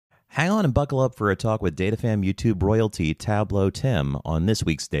Hang on and buckle up for a talk with DataFam YouTube royalty Tableau Tim on this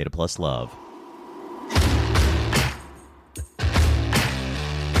week's Data Plus Love.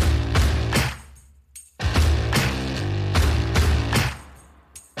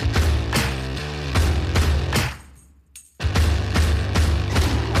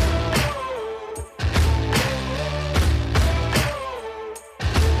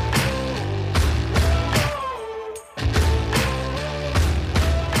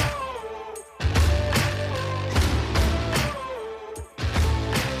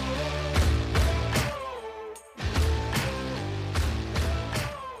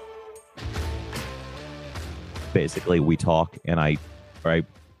 Basically, we talk, and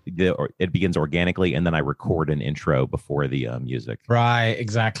it begins organically, and then I record an intro before the music. Right,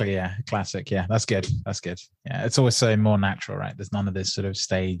 exactly. Yeah, classic. Yeah, that's good. That's good. Yeah, it's always so more natural, right? There's none of this sort of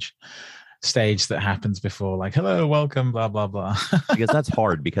stage that happens before, like, hello, welcome, blah blah blah. Because that's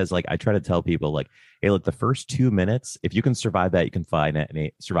hard. Because like I try to tell people, like, hey, look, the first 2 minutes, if you can survive that, you can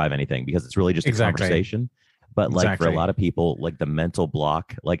survive anything, because it's really just a conversation. But like for a lot of people, like the mental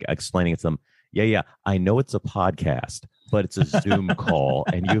block, like explaining it to them. Yeah, I know it's a podcast, but it's a Zoom call,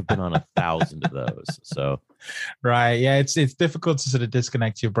 and you've been on 1,000 of those. So, right, yeah, it's difficult to sort of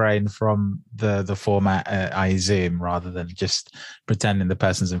disconnect your brain from the format I Zoom, rather than just pretending the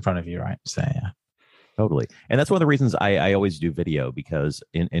person's in front of you, right? So yeah, totally. And that's one of the reasons I always do video, because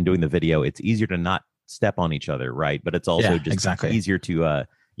in doing the video, it's easier to not step on each other, right? But it's also easier to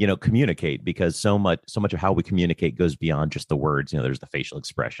communicate, because so much of how we communicate goes beyond just the words. There's the facial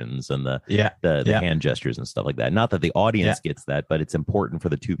expressions and the hand gestures and stuff like that. Not that the audience gets that, but it's important for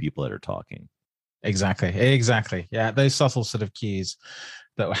the two people that are talking. Exactly. Yeah, those subtle sort of cues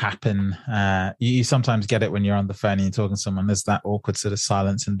that will happen. You sometimes get it when you're on the phone and you're talking to someone. There's that awkward sort of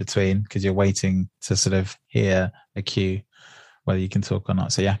silence in between, because you're waiting to sort of hear a cue, whether you can talk or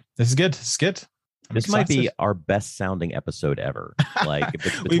not. So yeah, this is good. It's good. This might be our best sounding episode ever. Like, if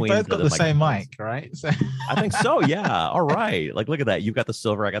it's between we both got the same mic, right? So. I think so. Yeah. All right. Like, look at that. You've got the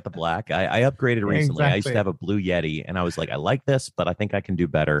silver. I got the black. I upgraded recently. Exactly. I used to have a blue Yeti, and I was like, I like this, but I think I can do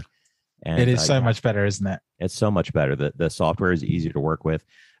better. And it is so much better, isn't it? It's so much better. The software is easier to work with.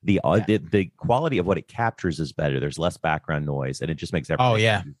 The quality of what it captures is better. There's less background noise, and it just makes everything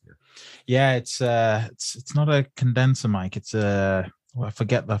easier. Yeah. It's not a condenser mic. It's a I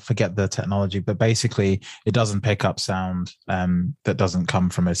forget the technology, but basically it doesn't pick up sound that doesn't come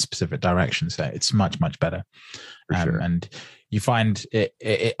from a specific direction. So it's much better. Sure. And you find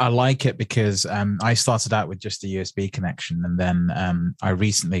it I like it because I started out with just a USB connection, and then I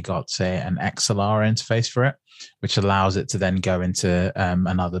recently got, say, an XLR interface for it, which allows it to then go into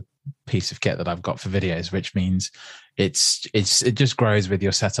another piece of kit that I've got for videos, which means it just grows with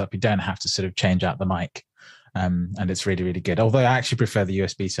your setup. You don't have to sort of change out the mic. And it's really good. Although I actually prefer the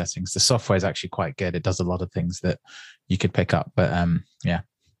USB settings. The software is actually quite good. It does a lot of things that you could pick up. But yeah.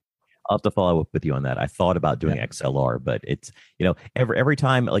 I'll have to follow up with you on that. I thought about doing XLR, but it's, every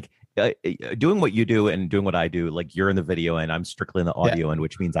time, like doing what you do and doing what I do, like you're in the video and I'm strictly in the audio end,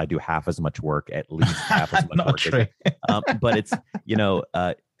 which means I do half as much work, at least half as much Not work. True. But it's,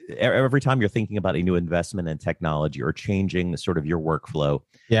 every time you're thinking about a new investment in technology or changing sort of your workflow,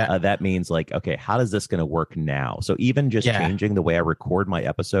 that means like, okay, how is this going to work now? So even just changing the way I record my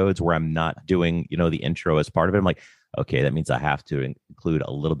episodes, where I'm not doing, the intro as part of it, I'm like, okay, that means I have to include a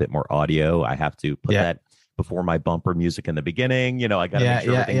little bit more audio. I have to put that before my bumper music in the beginning. I got to make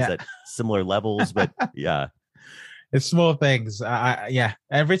sure everything's at similar levels. But it's small things.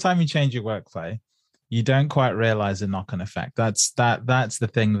 Every time you change your workflow, you don't quite realize the knock-on effect. That's the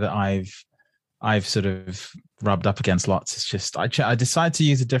thing that I've sort of rubbed up against lots. It's just I decide to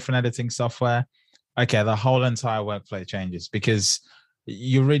use a different editing software. Okay, the whole entire workflow changes, because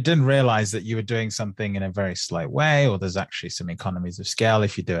you didn't realize that you were doing something in a very slight way, or there's actually some economies of scale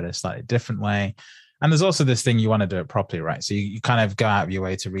if you do it a slightly different way. And there's also this thing, you want to do it properly, right? So you kind of go out of your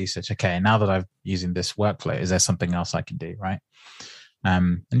way to research, okay, now that I'm using this workflow, is there something else I can do, right?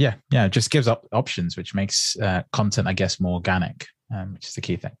 And it just gives up options, which makes content, I guess, more organic, which is the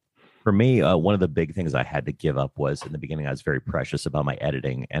key thing. For me, one of the big things I had to give up was, in the beginning, I was very precious about my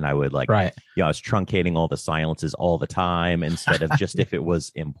editing, and I would I was truncating all the silences all the time instead of just if it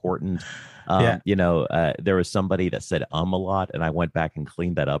was important. There was somebody that said a lot, and I went back and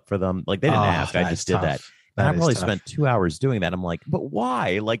cleaned that up for them. Like, they didn't ask, I just did that. And I probably spent 2 hours doing that. I'm like, but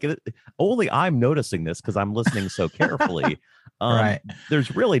why? Like, only I'm noticing this because I'm listening so carefully.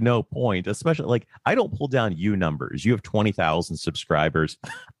 There's really no point, especially like I don't pull down you numbers. You have 20,000 subscribers.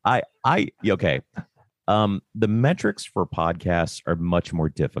 Okay. The metrics for podcasts are much more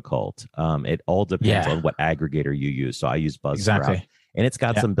difficult. It all depends on what aggregator you use. So I use Buzzsprout. Exactly. and it's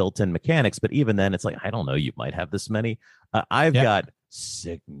got some built-in mechanics, but even then it's like, I don't know, you might have this many. I've got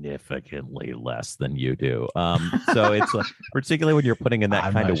significantly less than you do. So it's like, particularly when you're putting in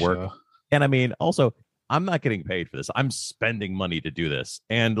that kind of work. Sure. And I mean, also, I'm not getting paid for this. I'm spending money to do this.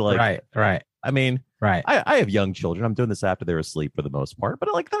 And like, right. I mean, I have young children. I'm doing this after they're asleep for the most part,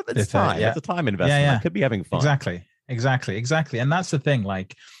 but like it's time. It's a time investment. I could be having fun. Exactly. And that's the thing.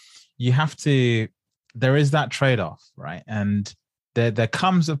 Like, you have to, there is that trade-off, right? And there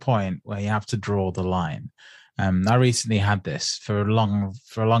comes a point where you have to draw the line. I recently had this for a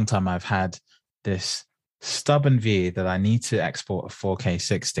long time. I've had this stubborn view that I need to export a 4K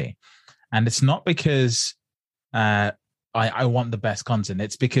 60, and it's not because I want the best content.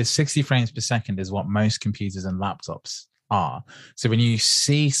 It's because 60 frames per second is what most computers and laptops are. So when you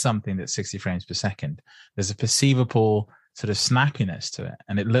see something that's 60 frames per second, there's a perceivable sort of snappiness to it,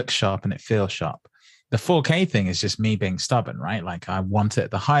 and it looks sharp and it feels sharp. The 4K thing is just me being stubborn, right? Like, I want it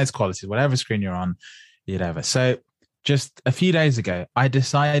at the highest quality, whatever screen you're on. Whatever. So just a few days ago, I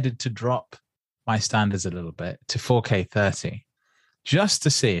decided to drop my standards a little bit to 4K 30, just to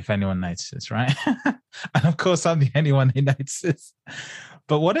see if anyone notices, right? And of course, I'm the only one who notices.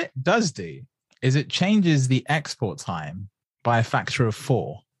 But what it does do is it changes the export time by a factor of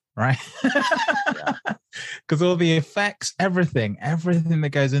 4, right? Because all the effects, everything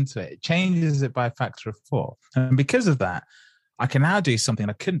that goes into it, it changes it by a factor of 4. And because of that, I can now do something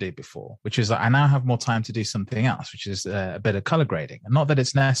I couldn't do before, which is I now have more time to do something else, which is a bit of color grading. And not that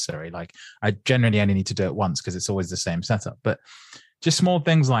it's necessary. Like, I generally only need to do it once because it's always the same setup. But just small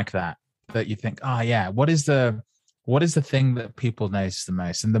things like that you think, what is the thing that people notice the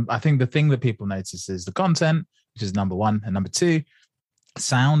most? And I think the thing that people notice is the content, which is number one. And number two,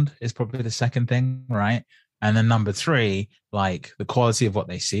 sound is probably the second thing, right? And then number three, like the quality of what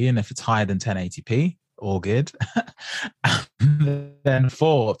they see. And if it's higher than 1080p, all good. And then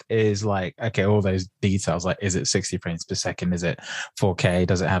fourth is like, okay, all those details, like, is it 60 frames per second? Is it 4K?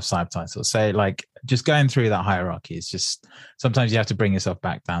 Does it have subtitles? So like, just going through that hierarchy is just, sometimes you have to bring yourself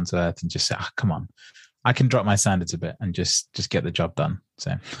back down to earth and just say, come on, I can drop my standards a bit and just get the job done.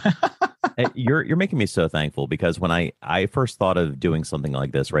 So you're making me so thankful, because when I first thought of doing something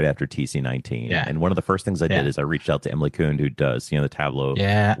like this right after TC19, and one of the first things I did is I reached out to Emily Kuhn, who does, the Tableau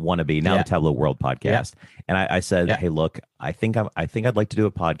wannabe, now the Tableau World podcast. And I said, hey, look, I think I'd like to do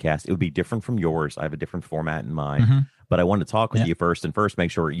a podcast. It would be different from yours. I have a different format in mind. But I want to talk with you first, and make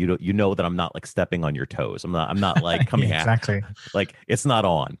sure you know that I'm not like stepping on your toes. I'm not like coming at like it's not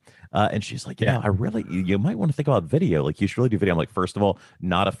on. And she's like, I really, you might want to think about video. Like, you should really do video. I'm like, first of all,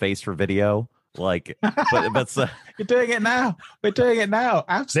 not a face for video. Like, but you're doing it now. We're doing it now.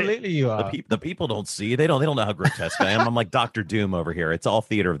 Absolutely, you are. The people don't see. They don't know how grotesque I am. I'm like Dr. Doom over here. It's all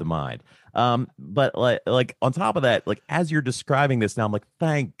theater of the mind. But like on top of that, like, as you're describing this now, I'm like,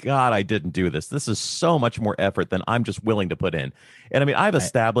 thank God I didn't do this. This is so much more effort than I'm just willing to put in. And I mean, I've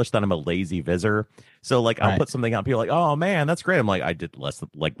established that I'm a lazy visitor. So like, I'll put something out, people are like, oh man, that's great. I'm like, I did less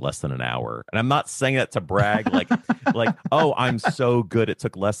than an hour. And I'm not saying that to brag, like, oh, I'm so good. It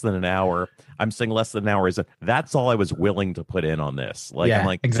took less than an hour. I'm saying less than an hour that's all I was willing to put in on this. Like, I'm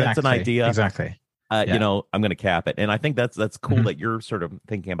like, that's an idea. Exactly. I'm going to cap it. And I think that's cool that you're sort of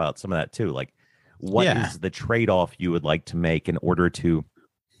thinking about some of that too. Like, what is the trade-off you would like to make in order to,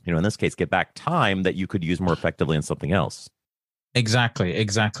 in this case, get back time that you could use more effectively in something else? Exactly.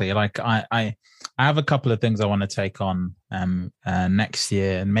 Like, I have a couple of things I want to take on next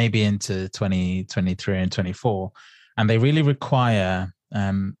year and maybe into 2023 and 24. And they really require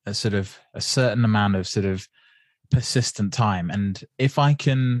a certain amount of sort of persistent time. And if I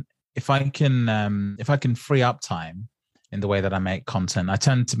can free up time in the way that I make content, I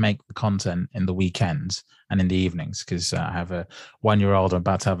tend to make the content in the weekends and in the evenings, because I have a 1-year-old. I'm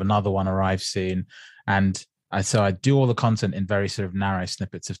about to have another one arrive soon. And so I do all the content in very sort of narrow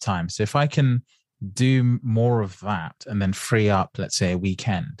snippets of time. So if I can do more of that and then free up, let's say, a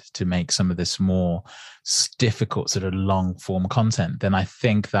weekend to make some of this more difficult sort of long form content, then I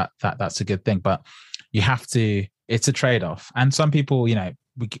think that's a good thing. But you have to, it's a trade-off. And some people, we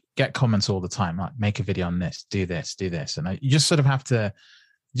get comments all the time, like, make a video on this, do this. And you just sort of have to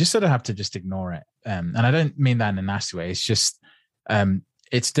just ignore it. And I don't mean that in a nasty way. It's just,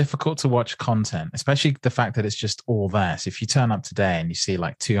 it's difficult to watch content, especially the fact that it's just all there. So if you turn up today and you see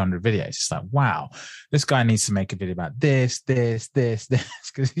like 200 videos, it's like, wow, this guy needs to make a video about this,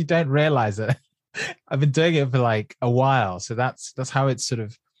 because you don't realize that I've been doing it for like a while. So that's how it's sort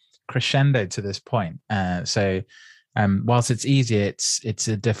of crescendoed to this point. Whilst it's easy, it's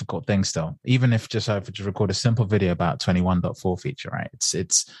a difficult thing still. Even if I were to record a simple video about 21.4 feature, right?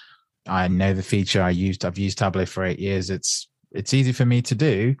 I know the feature. I've used Tableau for 8 years. It's it's easy for me to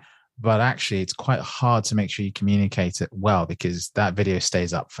do, but actually it's quite hard to make sure you communicate it well, because that video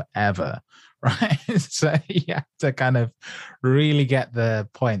stays up forever, right? So you have to kind of really get the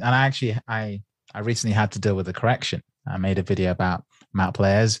point. And I recently had to deal with a correction. I made a video about map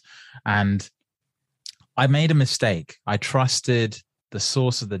players, and I made a mistake. I trusted the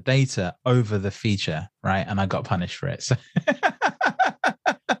source of the data over the feature, right? And I got punished for it. So,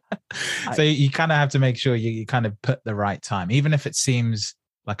 so you kind of have to make sure you kind of put the right time, even if it seems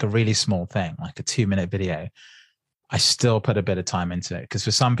like a really small thing, like a 2-minute video. I still put a bit of time into it, because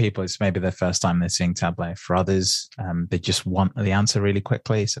for some people, it's maybe their first time they're seeing Tableau. For others, they just want the answer really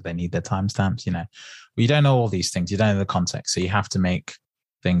quickly, so they need their timestamps. You don't know all these things. You don't know the context, so you have to make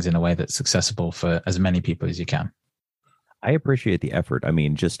things in a way that's accessible for as many people as you can. I appreciate the effort. I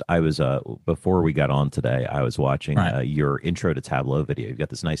mean, I was, before we got on today, I was watching your intro to Tableau video. You've got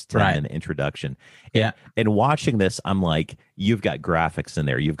this nice 10-minute introduction. And watching this, I'm like, you've got graphics in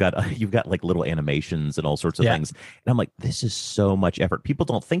there. You've got like little animations and all sorts of things. And I'm like, this is so much effort. People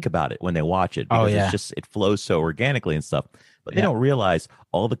don't think about it when they watch it, because it flows so organically and stuff. But they don't realize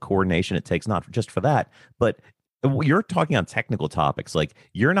all the coordination it takes, not just for that, but you're talking on technical topics. Like,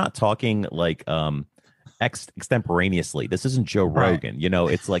 you're not talking like, extemporaneously. This isn't Joe Rogan.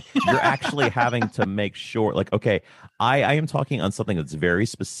 It's like you're actually having to make sure, like, okay, I am talking on something that's very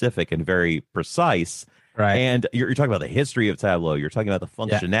specific and very precise. Right. And you're talking about the history of Tableau. You're talking about the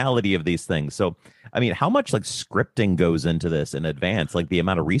functionality of these things. So, I mean, how much like scripting goes into this in advance, like the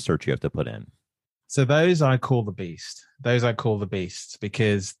amount of research you have to put in? So those I call the beast.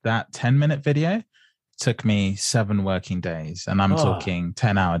 Because that 10-minute video took me 7 working days, and I'm talking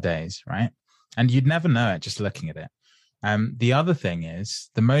 10-hour days, right? And you'd never know it just looking at it. The other thing is,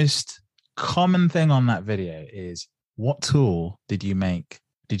 the most common thing on that video is, what tool did you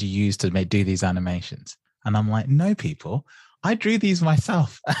use to do these animations? And I'm like, no, people, I drew these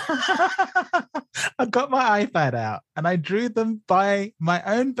myself. I got my iPad out and I drew them by my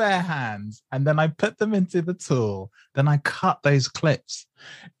own bare hands. And then I put them into the tool. Then I cut those clips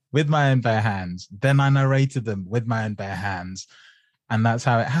with my own bare hands. Then I narrated them with my own bare hands. And that's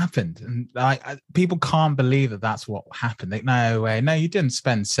how it happened. And people can't believe that that's what happened. Like, no way. No, you didn't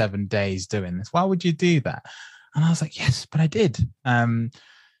spend 7 days doing this. Why would you do that? And I was like, yes, but I did.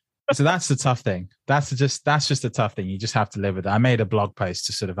 So that's the tough thing. That's just a tough thing. You just have to live with it. I made a blog post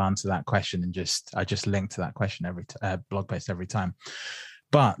to sort of answer that question, and I just linked to that question every blog post every time.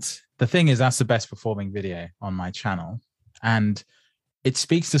 But the thing is, that's the best performing video on my channel. And it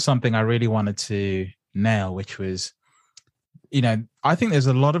speaks to something I really wanted to nail, which was, I think there's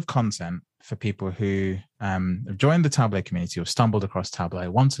a lot of content for people who have joined the Tableau community or stumbled across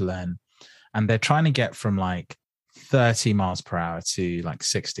Tableau, want to learn, and they're trying to get from like 30 miles per hour to like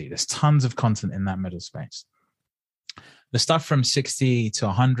 60. There's tons of content in that middle space. The stuff from 60 to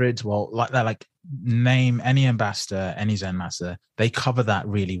 100, well, like that, like name any ambassador, any Zen master, they cover that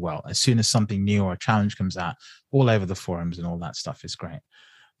really well. As soon as something new or a challenge comes out, all over the forums and all that stuff is great.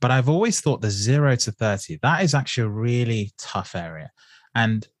 But I've always thought the 0 to 30, that is actually a really tough area.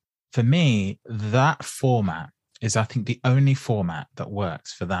 And for me, that format is, I think, the only format that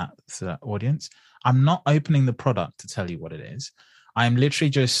works for that audience. I'm not opening the product to tell you what it is. I'm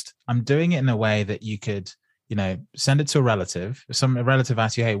literally I'm doing it in a way that you could, send it to a relative. If a relative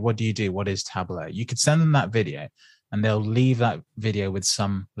asks you, hey, what do you do? What is Tableau? You could send them that video, and they'll leave that video with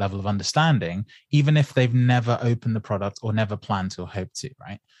some level of understanding, even if they've never opened the product or never planned to or hoped to,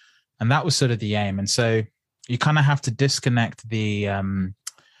 right? And that was sort of the aim. And so you kind of have to disconnect the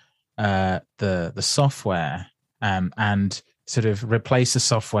software and sort of replace the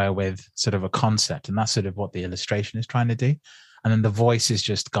software with sort of a concept. And that's sort of what the illustration is trying to do. And then the voice is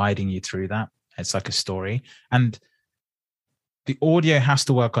just guiding you through that. It's like a story. And the audio has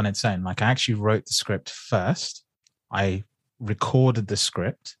to work on its own. Like, I actually wrote the script first. I recorded the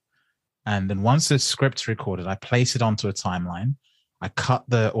script. And then once the script's recorded, I place it onto a timeline. I cut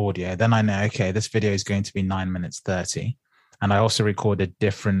the audio. Then I know, okay, this video is going to be 9 minutes 30. And I also recorded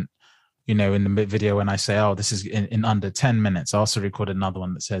different, in the video when I say, oh, this is in under 10 minutes. I also recorded another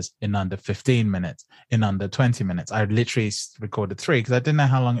one that says in under 15 minutes, in under 20 minutes. I literally recorded 3 because I didn't know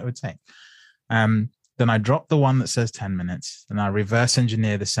how long it would take. Then I drop the one that says 10 minutes, and I reverse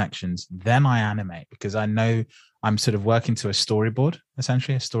engineer the sections. Then I animate, because I know I'm sort of working to a storyboard,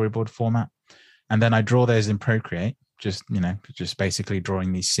 essentially a storyboard format. And then I draw those in Procreate, just basically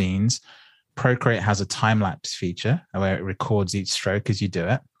drawing these scenes. Procreate has a time-lapse feature where it records each stroke as you do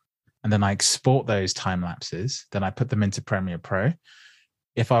it. And then I export those time lapses. Then I put them into Premiere Pro.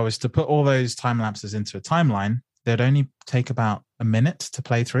 If I was to put all those time lapses into a timeline, they'd only take about a minute to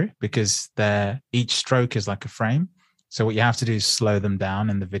play through, because each stroke is like a frame. So what you have to do is slow them down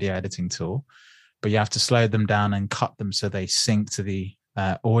in the video editing tool, but you have to slow them down and cut them so they sync to the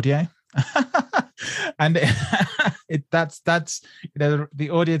audio. And that's the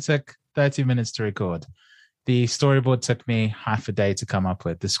audio took 30 minutes to record. The storyboard took me half a day to come up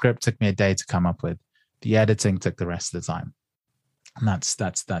with. The script took me a day to come up with. The editing took the rest of the time. And that's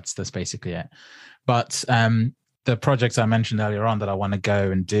basically it. But the projects I mentioned earlier on that I want to go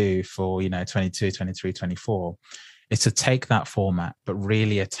and do for 22, 23, 24 is to take that format but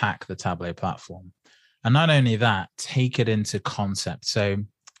really attack the Tableau platform. And not only that, take it into concept. So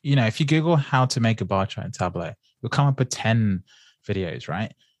if you Google how to make a bar chart in Tableau, you'll come up with 10 videos,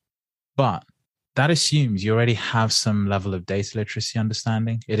 right? But that assumes you already have some level of data literacy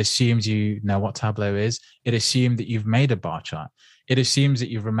understanding. It assumes you know what Tableau is. It assumes that you've made a bar chart. It assumes that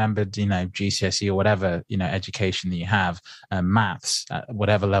you've remembered, GCSE or whatever, education that you have, maths, at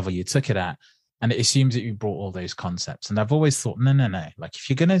whatever level you took it at. And it assumes that you brought all those concepts. And I've always thought, no. Like if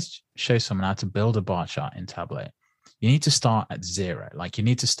you're going to show someone how to build a bar chart in Tableau, you need to start at zero. Like you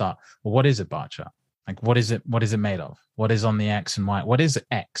need to start, well, what is a bar chart? Like, what is it made of? What is on the X and Y? What is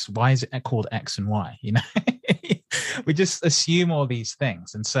X? Why is it called X and Y? We just assume all these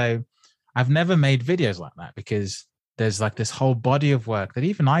things. And so I've never made videos like that because there's like this whole body of work that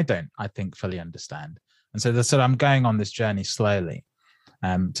even I think, fully understand. And so I'm going on this journey slowly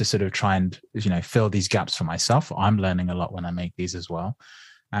to sort of try and, fill these gaps for myself. I'm learning a lot when I make these as well.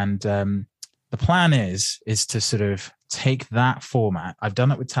 And the plan is to sort of take that format. I've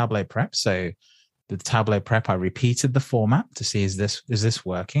done it with Tableau Prep. So the Tableau Prep, I repeated the format to see, is this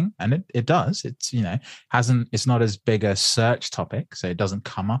working? And it does. It's, it's not as big a search topic, so it doesn't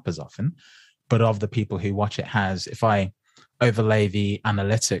come up as often. But of the people who watch it if I overlay the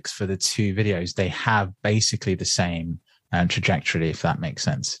analytics for the two videos, they have basically the same trajectory, if that makes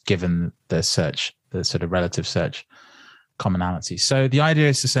sense, given the sort of relative search commonality. So the idea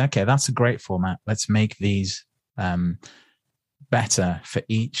is to say, okay, that's a great format. Let's make these better for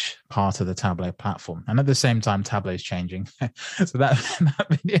each part of the Tableau platform. And at the same time, Tableau is changing. So that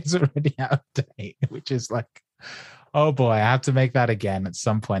video is already out of date, which is like, oh boy, I have to make that again at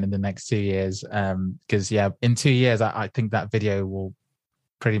some point in the next 2 years. Because in 2 years, I think that video will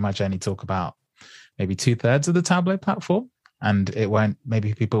pretty much only talk about maybe 2/3 of the Tableau platform. And it won't,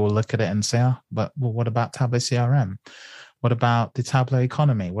 maybe people will look at it and say, well, what about Tableau CRM? What about the Tableau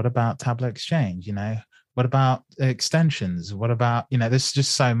economy? What about Tableau Exchange? What about extensions? What about, there's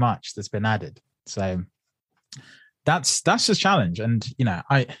just so much that's been added. So that's the challenge. And,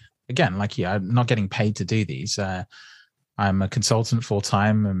 again, like you, I'm not getting paid to do these. I'm a consultant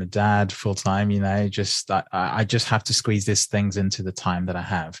full-time. I'm a dad full-time, I just have to squeeze these things into the time that I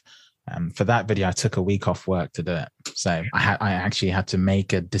have. For that video, I took a week off work to do it. So I actually had to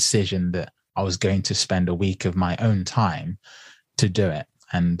make a decision that I was going to spend a week of my own time to do it.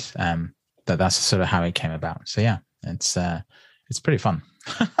 And that's sort of how it came about. So yeah, it's pretty fun.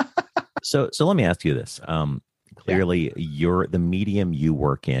 So let me ask you this. Clearly, the medium you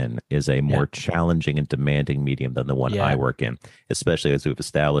work in is a more challenging and demanding medium than the one I work in, especially as we've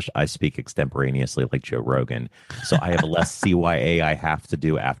established. I speak extemporaneously like Joe Rogan. So I have less CYA I have to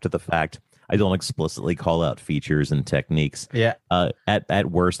do after the fact. I don't explicitly call out features and techniques. Yeah.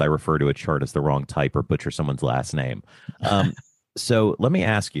 At worst, I refer to a chart as the wrong type or butcher someone's last name. So let me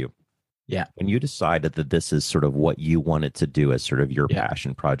ask you. Yeah. When you decided that this is sort of what you wanted to do as sort of your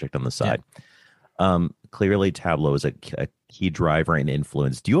passion project on the side, clearly Tableau is a key driver and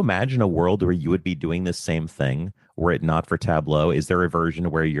influence. Do you imagine a world where you would be doing the same thing were it not for Tableau? Is there a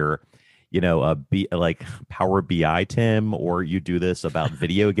version where you're, like Power BI Tim, or you do this about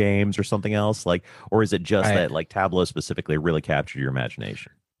video games or something else? Like, or is it just that like Tableau specifically really captured your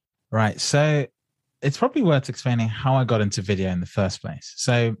imagination? Right. So it's probably worth explaining how I got into video in the first place.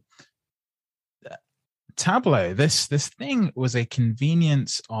 So Tableau, this thing was a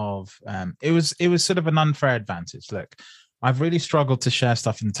convenience of it was sort of an unfair advantage. Look, I've really struggled to share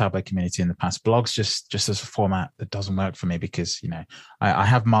stuff in the Tableau community in the past. Blogs just as a format that doesn't work for me because I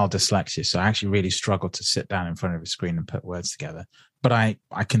have mild dyslexia, so I actually really struggle to sit down in front of a screen and put words together. But I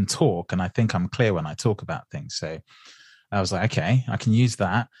can talk, and I think I'm clear when I talk about things. So I was like, okay, I can use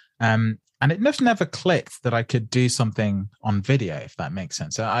that. And it never clicked that I could do something on video, if that makes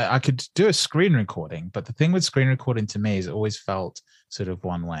sense. So I could do a screen recording, but the thing with screen recording to me is it always felt sort of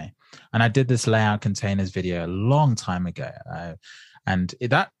one way. And I did this layout containers video a long time ago, and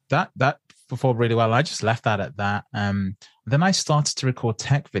that performed really well. I just left that at that. Then I started to record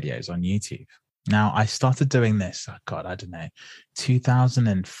tech videos on YouTube. Now I started doing this. Oh God, I don't know, 2000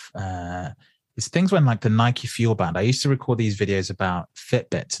 and it's things when like the Nike Fuel Band. I used to record these videos about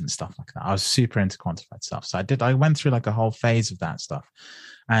Fitbits and stuff like that. I was super into quantified stuff. So I went through like a whole phase of that stuff.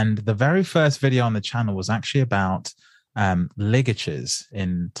 And the very first video on the channel was actually about ligatures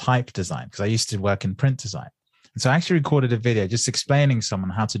in type design, because I used to work in print design. And so I actually recorded a video just explaining someone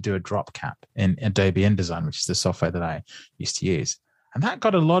how to do a drop cap in Adobe InDesign, which is the software that I used to use. And that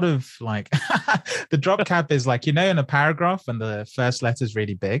got a lot of like, the drop cap is like, in a paragraph and the first letter is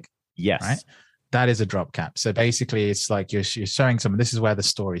really big. Yes. Right. That is a drop cap. So basically it's like you're showing someone, this is where the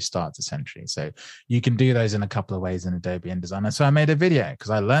story starts essentially. So you can do those in a couple of ways in Adobe InDesign. And so I made a video because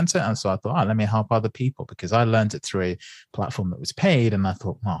I learned it. And so I thought, let me help other people, because I learned it through a platform that was paid. And I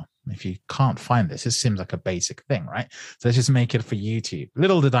thought, if you can't find this seems like a basic thing, right? So let's just make it for YouTube.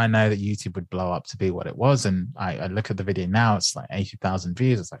 Little did I know that YouTube would blow up to be what it was. And I look at the video now, it's like 80,000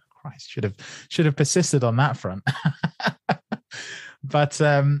 views. It's like, Christ, should have persisted on that front. But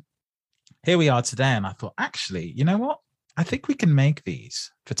here we are today. And I thought, actually, you know what? I think we can make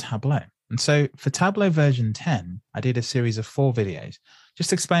these for Tableau. And so for Tableau version 10, I did a series of 4 videos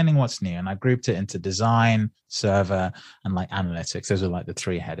just explaining what's new. And I grouped it into design, server, and like analytics. Those are like the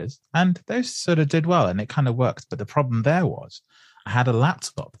 3 headers. And those sort of did well and it kind of worked. But the problem there was I had a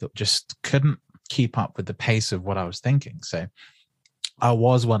laptop that just couldn't keep up with the pace of what I was thinking. So I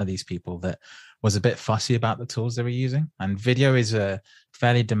was one of these people that was a bit fussy about the tools they were using. And video is a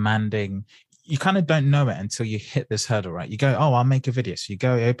fairly demanding, you kind of don't know it until you hit this hurdle, right? You go, I'll make a video. So you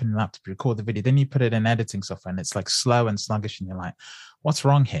go open your laptop, record the video, then you put it in editing software and it's like slow and sluggish. And you're like, what's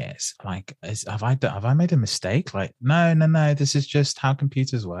wrong here? It's like, have I made a mistake? Like, no. This is just how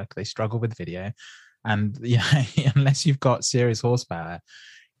computers work. They struggle with video. And unless you've got serious horsepower,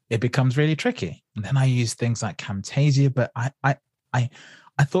 it becomes really tricky. And then I use things like Camtasia, but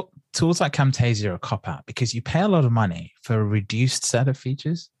I thought tools like Camtasia are a cop-out because you pay a lot of money for a reduced set of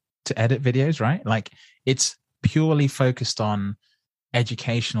features to edit videos, right? Like it's purely focused on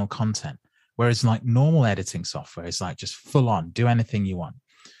educational content, whereas like normal editing software is like just full on, do anything you want.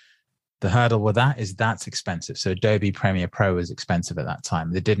 The hurdle with that is that's expensive. So Adobe Premiere Pro was expensive at that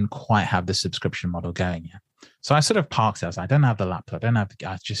time. They didn't quite have the subscription model going yet. So I sort of parked it. I was like, I don't have the laptop.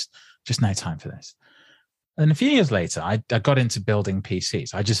 I just no time for this. And a few years later, I got into building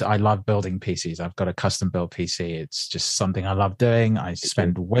PCs. I love building PCs. I've got a custom built PC. It's just something I love doing. I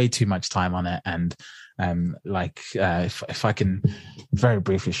spend way too much time on it. And if I can very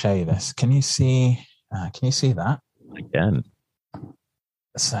briefly show you this, can you see that? I can.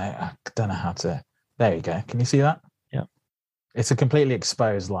 So I don't know how to, there you go. Can you see that? Yeah. It's a completely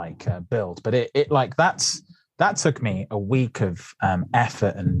exposed build, but it that took me a week of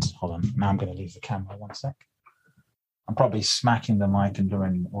effort. And hold on, now I'm going to leave the camera 1 sec. I'm probably smacking the mic and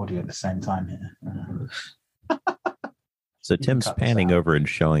doing audio at the same time here. So Tim's panning over and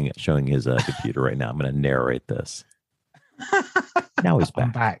showing his computer right now. I'm going to narrate this. Now he's back.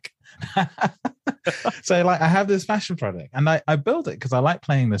 I'm back. So I have this fashion project and I built it because I like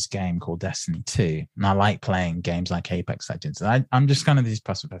playing this game called Destiny 2. And I like playing games like Apex Legends. And I'm just kind of these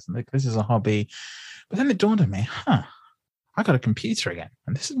person. Like, this is a hobby. But then it dawned on me, I got a computer again.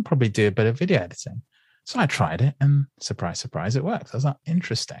 And this would probably do a bit of video editing. So I tried it and surprise, surprise, it worked. I was like,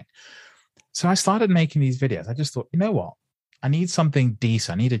 interesting. So I started making these videos. I just thought, you know what? I need something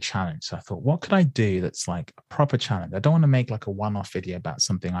decent. I need a challenge. So I thought, what could I do that's like a proper challenge? I don't want to make like a one-off video about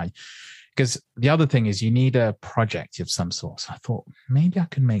something because the other thing is you need a project of some sort. So I thought maybe I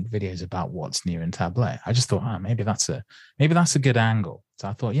could make videos about what's new in Tableau. I just thought, maybe that's a good angle. So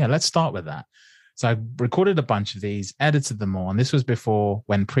I thought, yeah, let's start with that. So I recorded a bunch of these, edited them all. And this was before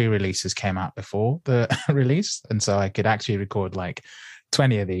when pre-releases came out before the release. And so I could actually record like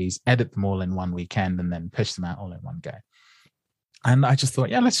 20 of these, edit them all in one weekend, and then push them out all in one go. And I just thought,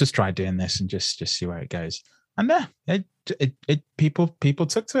 yeah, let's just try doing this and just see where it goes. And people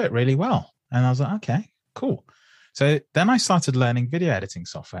took to it really well. And I was like, okay, cool. So then I started learning video editing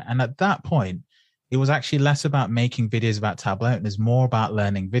software. And at that point, it was actually less about making videos about Tableau. It was more about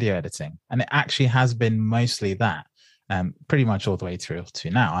learning video editing. And it actually has been mostly that pretty much all the way through to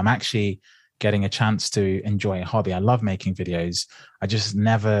now. I'm actually getting a chance to enjoy a hobby. I love making videos. I just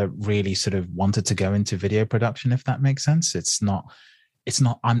never really sort of wanted to go into video production, if that makes sense. I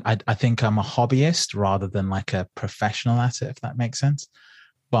think I'm a hobbyist rather than like a professional at it, if that makes sense.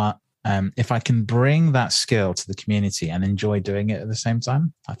 But if I can bring that skill to the community and enjoy doing it at the same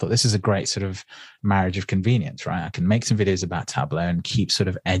time, I thought this is a great sort of marriage of convenience, right? I can make some videos about Tableau and keep sort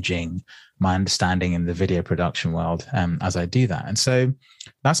of edging my understanding in the video production world as I do that. And so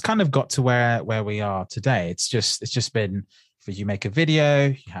that's kind of got to where we are today. It's just been, if you make a video,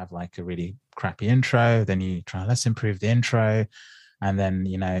 you have like a really crappy intro, then you try, let's improve the intro. And then,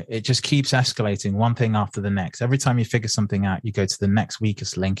 it just keeps escalating one thing after the next. Every time you figure something out, you go to the next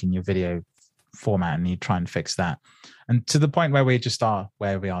weakest link in your video format and you try and fix that. And to the point where we just are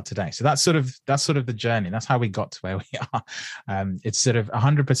where we are today. So that's sort of the journey. That's how we got to where we are. It's sort of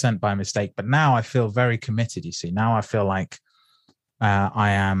 100% by mistake. But now I feel very committed, you see. Now I feel like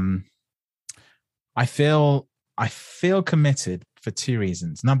I feel committed for two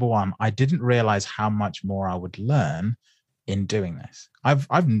reasons. Number one, I didn't realize how much more I would learn in doing this. I've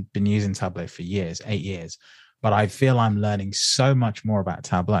been using Tableau for years, 8 years, but I feel I'm learning so much more about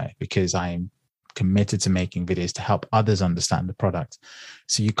Tableau because I'm committed to making videos to help others understand the product.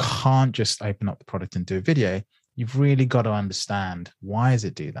 So you can't just open up the product and do a video. You've really got to understand, why does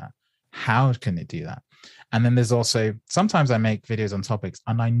it do that? How can it do that? And then there's also, sometimes I make videos on topics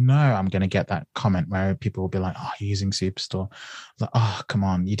and I know I'm going to get that comment where people will be like, oh, you're using Superstore. Like, oh, come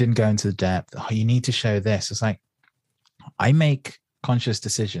on, you didn't go into the depth. Oh, you need to show this. It's like, I make conscious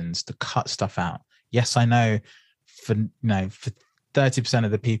decisions to cut stuff out. Yes, I know for 30%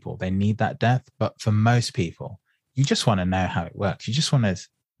 of the people, they need that depth. But for most people, you just want to know how it works. You just want to,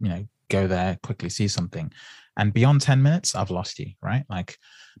 go there, quickly see something. And beyond 10 minutes, I've lost you, right? Like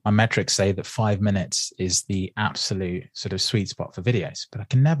my metrics say that 5 minutes is the absolute sort of sweet spot for videos, but I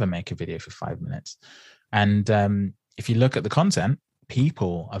can never make a video for 5 minutes. And if you look at the content,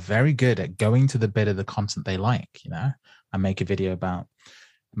 people are very good at going to the bit of the content they like. I make a video about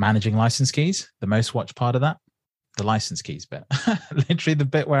managing license keys. The most watched part of that, the license keys bit. Literally the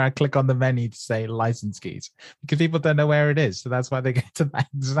bit where I click on the menu to say license keys, because people don't know where it is. So that's why they get to that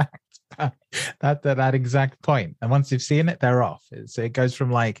exact point. And once they've seen it, they're off. So it goes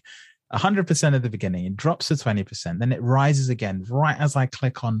from like 100% at the beginning, it drops to 20%, then it rises again right as I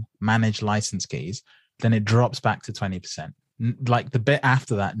click on manage license keys, then it drops back to 20%. Like the bit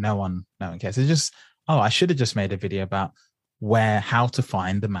after that, no one cares. It's just, I should have just made a video about how to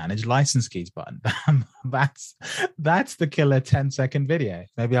find the manage license keys button. That's the killer 10-second video.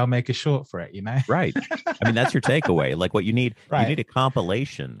 Maybe I'll make a short for it, Right. I mean, that's your takeaway. Like what you need, right. You need a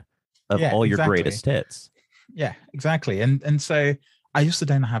compilation of all your greatest hits. Yeah, exactly. And so I also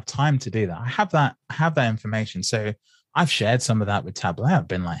don't have time to do that. I have that information. So I've shared some of that with Tableau. I've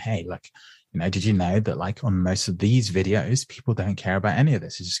been like, hey, look, did you know that like on most of these videos, people don't care about any of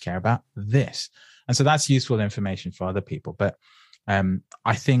this. They just care about this. And so that's useful information for other people. But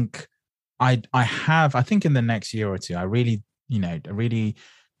I think I think in the next year or two, I really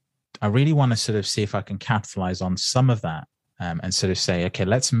want to sort of see if I can capitalize on some of that and sort of say, okay,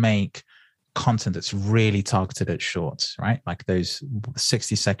 let's make content that's really targeted at shorts, right? Like those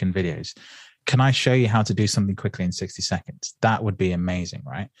 60-second videos. Can I show you how to do something quickly in 60 seconds? That would be amazing,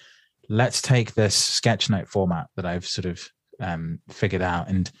 right? Let's take this sketch note format that I've sort of figured out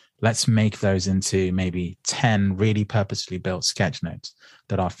and let's make those into maybe 10 really purposely built sketch notes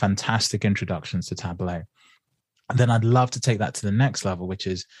that are fantastic introductions to Tableau. And then I'd love to take that to the next level, which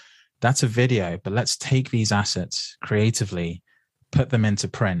is that's a video, but let's take these assets creatively, put them into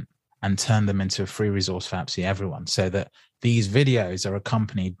print and turn them into a free resource for absolutely everyone, so that these videos are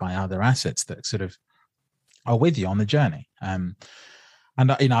accompanied by other assets that sort of are with you on the journey. And I'm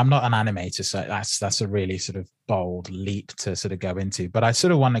not an animator, so that's a really sort of bold leap to sort of go into. But I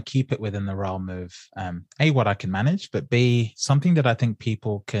sort of want to keep it within the realm of A, what I can manage, but B, something that I think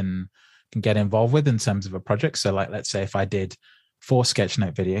people can get involved with in terms of a project. So like, let's say if I did 4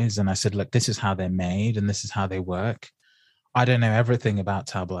 sketchnote videos and I said, look, this is how they're made and this is how they work. I don't know everything about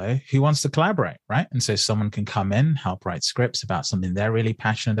Tableau. Who wants to collaborate, right? And so someone can come in, help write scripts about something they're really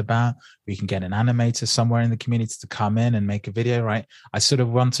passionate about. We can get an animator somewhere in the community to come in and make a video, right? I sort of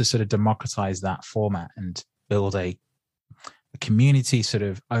want to sort of democratize that format and build a community sort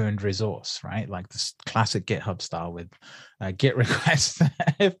of owned resource, right? Like this classic GitHub style with Git requests,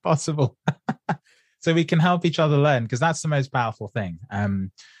 if possible. So we can help each other learn, because that's the most powerful thing.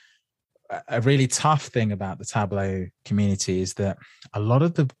 A really tough thing about the Tableau community is that a lot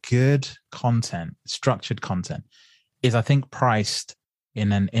of the good content, structured content, is, I think, priced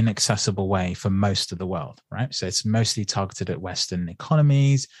in an inaccessible way for most of the world, right? So it's mostly targeted at Western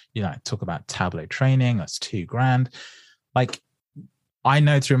economies. Talk about Tableau training, that's $2,000. Like, I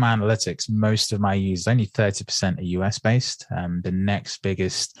know through my analytics, most of my users, only 30% are US based. The next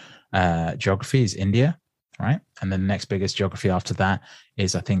biggest geography is India, right? And then the next biggest geography after that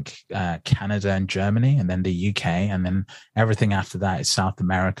is, I think, Canada and Germany, and then the UK. And then everything after that is South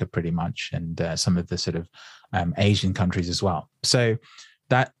America pretty much, and some of the sort of Asian countries as well. So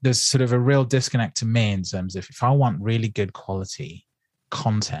that there's sort of a real disconnect to me in terms of, if I want really good quality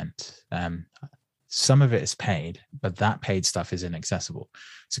content, some of it is paid, but that paid stuff is inaccessible.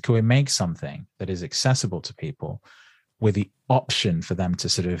 So can we make something that is accessible to people with the option for them to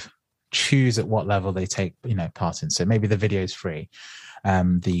sort of choose at what level they take, part in. So maybe the video is free.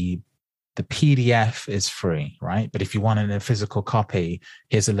 The PDF is free, right? But if you wanted a physical copy,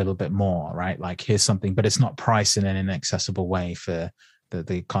 here's a little bit more, right? Like here's something, but it's not priced in an inaccessible way for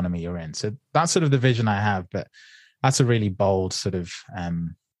the economy you're in. So that's sort of the vision I have, but that's a really bold sort of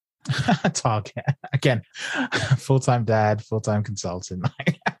target. Again, full-time dad, full-time consultant.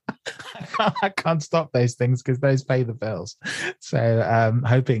 I can't stop those things because those pay the bills. So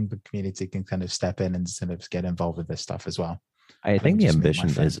hoping the community can kind of step in and sort of get involved with this stuff as well. I think the ambition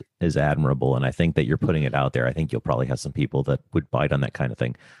is admirable, and I think that you're putting it out there. I think you'll probably have some people that would bite on that kind of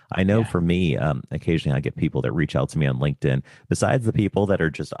thing. I know for me, occasionally I get people that reach out to me on LinkedIn, besides the people that are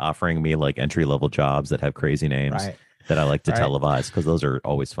just offering me like entry-level jobs that have crazy names that I like to televise, because those are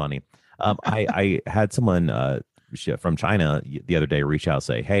always funny. I had someone from China the other day reach out and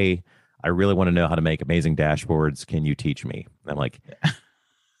say, hey, I really want to know how to make amazing dashboards. Can you teach me? And I'm like,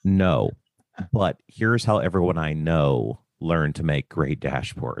 no, but here's how everyone I know learn to make great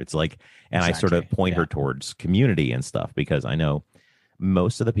dashboards. And I sort of point her towards community and stuff, because I know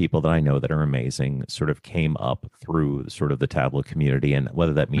most of the people that I know that are amazing sort of came up through sort of the Tableau community, and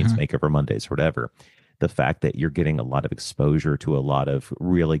whether that means Makeover Mondays or whatever, the fact that you're getting a lot of exposure to a lot of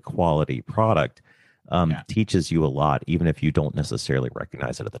really quality product teaches you a lot, even if you don't necessarily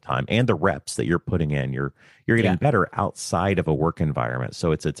recognize it at the time. And the reps that you're putting in, you're getting better outside of a work environment.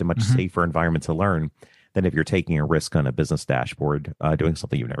 So it's a much safer environment to learn than if you're taking a risk on a business dashboard, doing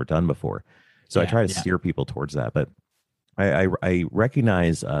something you've never done before. So I try to steer people towards that. But I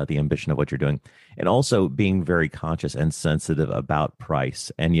recognize the ambition of what you're doing, and also being very conscious and sensitive about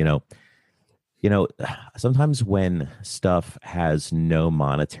price. And, sometimes when stuff has no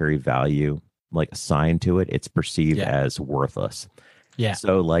monetary value assigned to it, it's perceived as worthless. Yeah.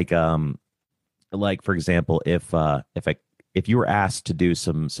 So for example, if you were asked to do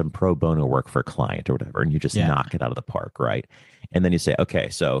some pro bono work for a client or whatever, and you just knock it out of the park, right? And then you say, okay,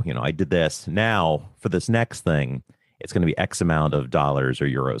 so, I did this. Now for this next thing, it's going to be X amount of dollars or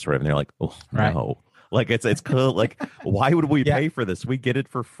euros, right? And they're like, oh, no. It's cool. Why would we pay for this? We get it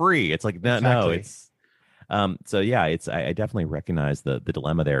for free. It's like, no, it's, I definitely recognize the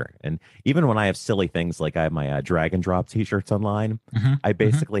dilemma there. And even when I have silly things, like I have my drag and drop t-shirts online, I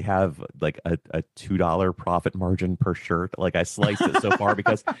basically have a $2 profit margin per shirt. I sliced it so far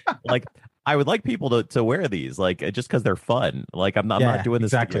because I would like people to wear these, just because they're fun. I'm not doing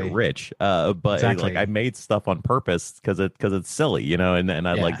this to get rich, but I made stuff on purpose because it's silly, and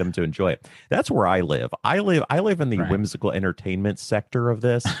I'd like them to enjoy it. That's where I live. I live in the whimsical entertainment sector of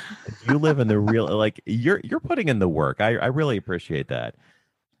this. You live in the real, you're putting in the work. I really appreciate that.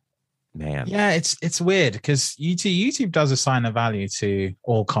 Man. Yeah, it's weird because YouTube does assign a value to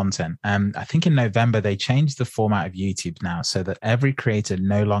all content. I think in November they changed the format of YouTube now, so that every creator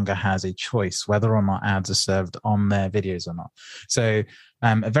no longer has a choice whether or not ads are served on their videos or not. So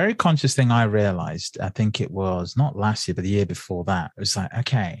a very conscious thing I realized, I think it was not last year, but the year before that, it was like,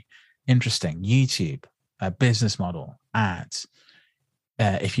 okay, interesting. YouTube, a business model, ads.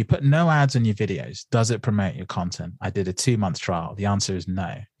 If you put no ads on your videos, does it promote your content? I did a 2-month trial. The answer is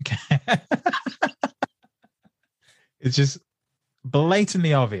no. Okay. It's just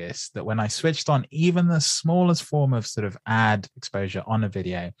blatantly obvious that when I switched on even the smallest form of sort of ad exposure on a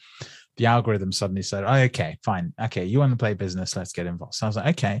video, the algorithm suddenly said, oh, okay, fine. Okay, you want to play business, let's get involved. So I was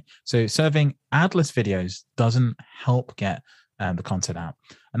like, okay, so serving adless videos doesn't help get the content out.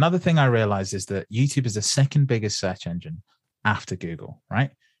 Another thing I realized is that YouTube is the second biggest search engine after Google,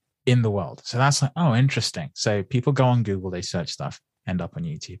 right, in the world. So that's like, oh, interesting. So people go on Google, they search stuff, end up on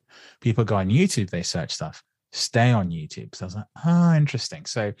YouTube. People go on YouTube, they search stuff, stay on YouTube. So I was like, oh, interesting.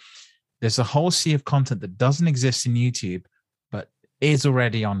 So there's a whole sea of content that doesn't exist in YouTube, but is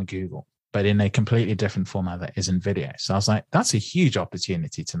already on Google, but in a completely different format that isn't video. So I was like, that's a huge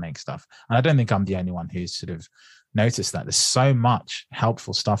opportunity to make stuff. And I don't think I'm the only one who's sort of noticed that. There's so much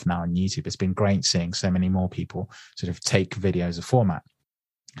helpful stuff now on YouTube. It's been great seeing so many more people sort of take video as a format.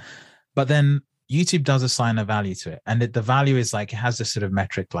 But then YouTube does assign a value to it. And the value is it has this sort of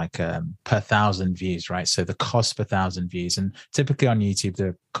metric per 1,000 views, right? So the cost per 1,000 views. And typically on YouTube,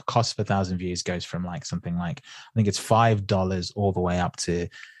 the cost per 1,000 views goes from something I think it's $5 all the way up to,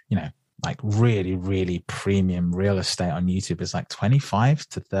 really, really premium real estate on YouTube is $25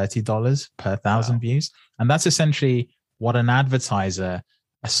 to $30 per 1,000 views. And that's essentially what an advertiser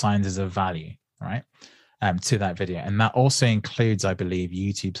assigns as a value, right? To that video. And that also includes, I believe,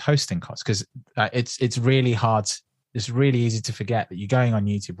 YouTube's hosting costs, because it's really hard. It's really easy to forget that you're going on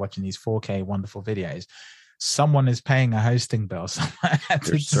YouTube watching these 4K wonderful videos. someone is paying a hosting bill somewhere.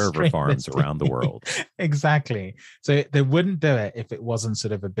 There's server farms around the world. Exactly. So they wouldn't do it if it wasn't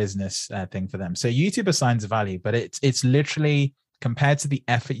sort of a business thing for them. So YouTube assigns a value, but it's literally, compared to the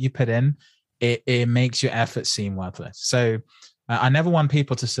effort you put in, it makes your effort seem worthless. So I never want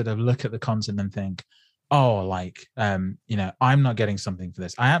people to sort of look at the content and think, oh, like, I'm not getting something for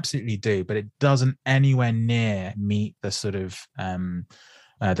this. I absolutely do, but it doesn't anywhere near meet the sort of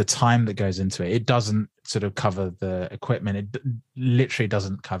the time that goes into it. It doesn't sort of cover the equipment. It literally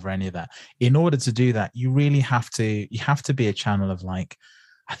doesn't cover any of that. In order to do that, you really have to be a channel of, like,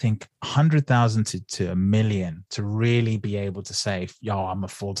 I think 100,000 to 1 million to really be able to say, yo, I'm a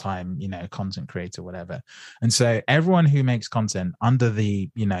full-time, content creator, whatever. And so everyone who makes content under the,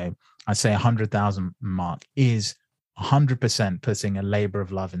 I'd say 100,000 mark is 100% putting a labor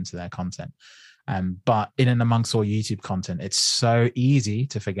of love into their content. But in and amongst all YouTube content, it's so easy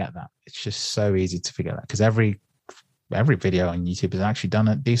to forget that. It's just so easy to forget that, because every video on YouTube is actually done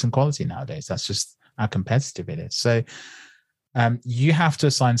at decent quality nowadays. That's just how competitive it is. So you have to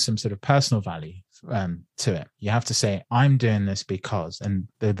assign some sort of personal value to it. You have to say, I'm doing this because, and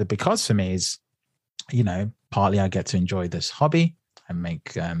the because for me is, partly I get to enjoy this hobby and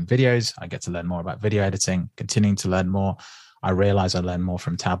make videos. I get to learn more about video editing, continuing to learn more. I realize I learn more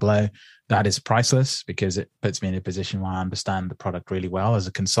from Tableau. That is priceless, because it puts me in a position where I understand the product really well as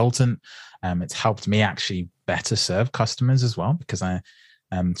a consultant. It's helped me actually better serve customers as well, because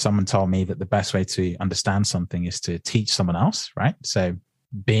someone told me that the best way to understand something is to teach someone else, right? So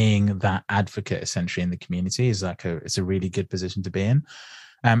being that advocate essentially in the community is it's a really good position to be in.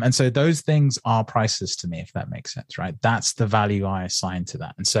 And so those things are priceless to me, if that makes sense, right? That's the value I assign to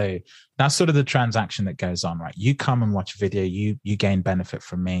that. And so that's sort of the transaction that goes on, right? You come and watch a video, you gain benefit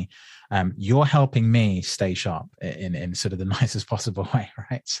from me. You're helping me stay sharp in sort of the nicest possible way,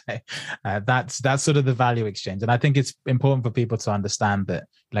 right? So that's sort of the value exchange. And I think it's important for people to understand that,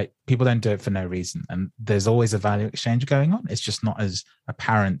 like, people don't do it for no reason. And there's always a value exchange going on. It's just not as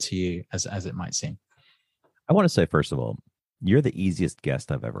apparent to you as it might seem. I want to say, first of all, you're the easiest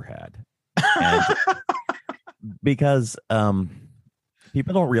guest I've ever had. And because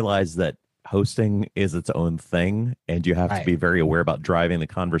people don't realize that hosting is its own thing, and you have to be very aware about driving the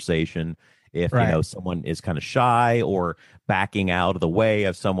conversation. If someone is kind of shy or backing out of the way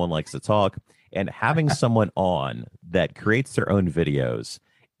if someone likes to talk, and having someone on that creates their own videos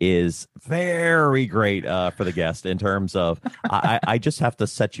is very great for the guest, in terms of I just have to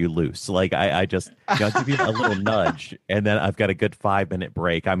set you loose. Like I just give you a little nudge, and then I've got a good 5-minute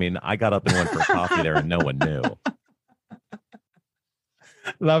break. I mean, I got up and went for a coffee there and no one knew.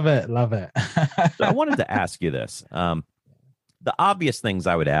 Love it. So I wanted to ask you this. The obvious things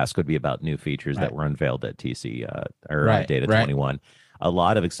I would ask would be about new features that were unveiled at TC Data 21. A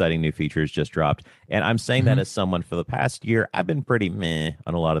lot of exciting new features just dropped. And I'm saying that as someone, for the past year, I've been pretty meh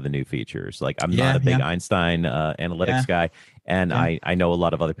on a lot of the new features. Like, I'm not a big Einstein analytics guy. And I know a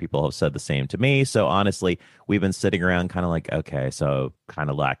lot of other people have said the same to me. So honestly, we've been sitting around kind of like, okay, so kind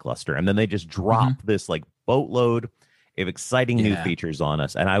of lackluster. And then they just drop this like boatload of exciting new features on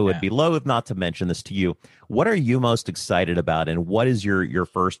us. And I would be loath not to mention this to you. What are you most excited about? And what is your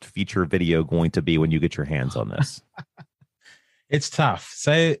first feature video going to be when you get your hands on this? It's tough.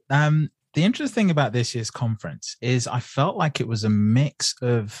 So the interesting thing about this year's conference is I felt like it was a mix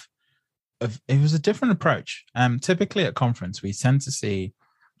of it was a different approach. Typically at conference, we tend to see,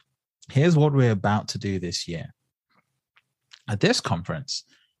 here's what we're about to do this year. At this conference,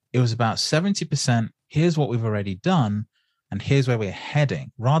 it was about 70%, here's what we've already done, and here's where we're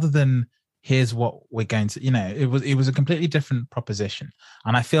heading, rather than here's what we're going to, it was a completely different proposition.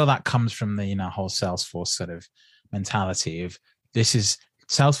 And I feel that comes from the, whole Salesforce sort of mentality of,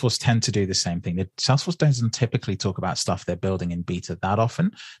 Salesforce tend to do the same thing. Salesforce doesn't typically talk about stuff they're building in beta that often.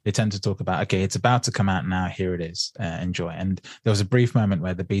 They tend to talk about, okay, it's about to come out now. Here it is. Enjoy. And there was a brief moment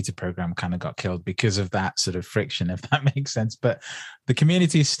where the beta program kind of got killed because of that sort of friction, if that makes sense. But the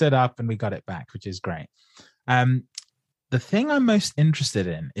community stood up and we got it back, which is great. The thing I'm most interested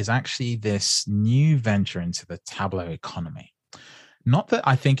in is actually this new venture into the Tableau economy. Not that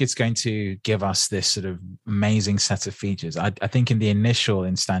I think it's going to give us this sort of amazing set of features. I think in the initial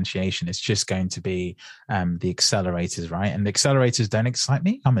instantiation, it's just going to be the accelerators, right? And the accelerators don't excite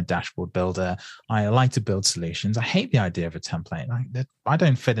me. I'm a dashboard builder. I like to build solutions. I hate the idea of a template. Like, I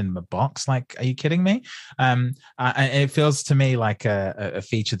don't fit in a box. Like, are you kidding me? It feels to me like a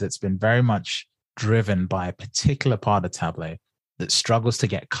feature that's been very much driven by a particular part of Tableau that struggles to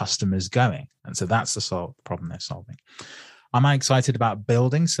get customers going. And so that's the problem they're solving. Am I excited about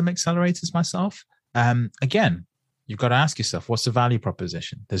building some accelerators myself? Again, you've got to ask yourself, what's the value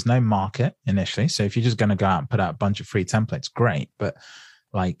proposition? There's no market initially. So if you're just going to go out and put out a bunch of free templates, great. But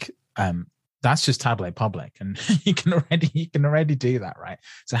like, that's just Tableau public, and you can already do that, right?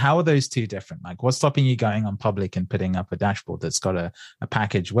 So how are those two different? Like, what's stopping you going on public and putting up a dashboard that's got a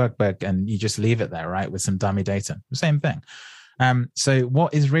package workbook and you just leave it there, right, with some dummy data? The same thing. So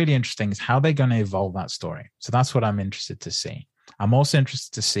what is really interesting is how they're going to evolve that story. So that's what I'm interested to see. I'm also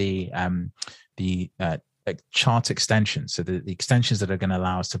interested to see the chart extensions, so the extensions that are going to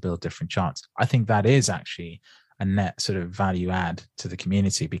allow us to build different charts. I think that is actually a net sort of value add to the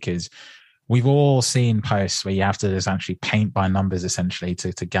community, because we've all seen posts where you have to just actually paint by numbers essentially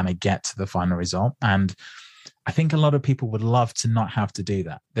to kind of get to the final result. And I think a lot of people would love to not have to do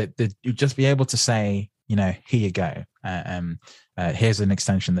that. That you'd just be able to say, you know, here you go. Here's an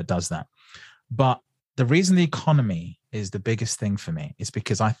extension that does that. But the reason the economy is the biggest thing for me is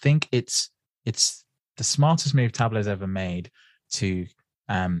because I think it's the smartest move Tableau's ever made to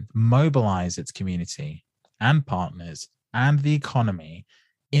mobilize its community and partners and the economy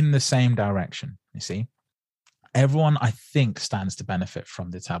in the same direction. You see, everyone, I think, stands to benefit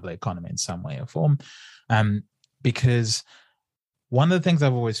from the Tableau economy in some way or form, because one of the things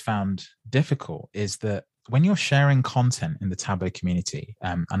I've always found difficult is that when you're sharing content in the Tableau community,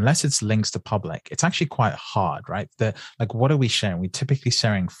 unless it's links to public, it's actually quite hard, right? Like, what are we sharing? We're typically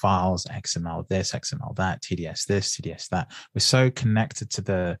sharing files, XML this, XML that, TDS this, TDS that. We're so connected to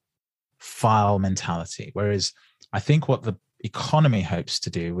the file mentality. Whereas I think what the economy hopes to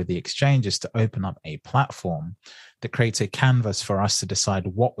do with the exchange is to open up a platform that creates a canvas for us to decide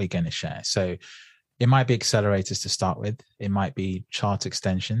what we're going to share. So it might be accelerators to start with. It might be chart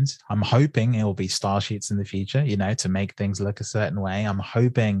extensions. I'm hoping it will be style sheets in the future, you know, to make things look a certain way. I'm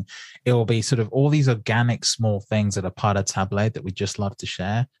hoping it will be sort of all these organic small things that are part of Tableau that we just love to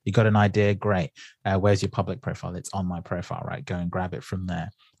share. You got an idea? Great. Where's your public profile? It's on my profile, right? Go and grab it from there.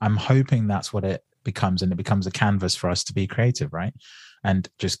 I'm hoping that's what it becomes, and it becomes a canvas for us to be creative, right? And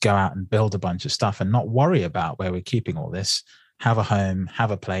just go out and build a bunch of stuff and not worry about where we're keeping all this. Have a home, have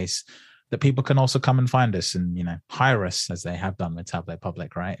a place that people can also come and find us and, you know, hire us, as they have done with Tableau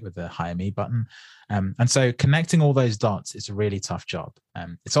Public, right, with the Hire Me button. And so connecting all those dots is a really tough job.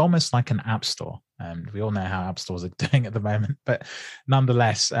 It's almost like an app store. We all know how app stores are doing at the moment, but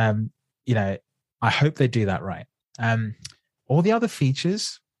nonetheless, you know, I hope they do that right. All the other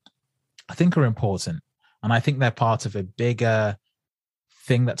features, I think, are important. And I think they're part of a bigger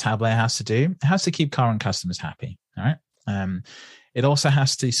thing that Tableau has to do. It has to keep current customers happy, all right? It also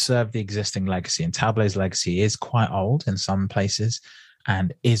has to serve the existing legacy, and Tableau's legacy is quite old in some places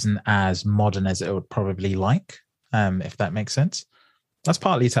and isn't as modern as it would probably like, if that makes sense. That's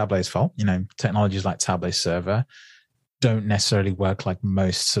partly Tableau's fault. You know, technologies like Tableau Server don't necessarily work like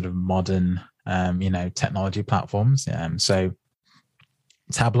most sort of modern, you know, technology platforms. So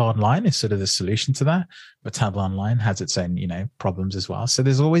Tableau Online is sort of the solution to that, but Tableau Online has its own, you know, problems as well. So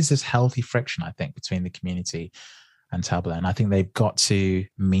there's always this healthy friction, I think, between the community and Tableau. And I think they've got to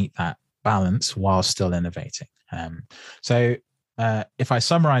meet that balance while still innovating. So if I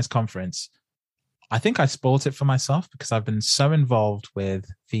summarize conference, I think I spoiled it for myself because I've been so involved with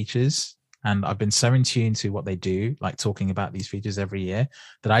features and I've been so in tune to what they do, like talking about these features every year,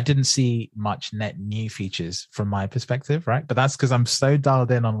 that I didn't see much net new features from my perspective, right? But that's because I'm so dialed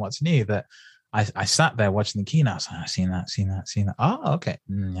in on what's new that I sat there watching the keynotes and I've seen that. Oh, okay.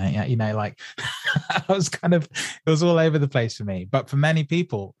 Yeah, you know, like I was it was all over the place for me. But for many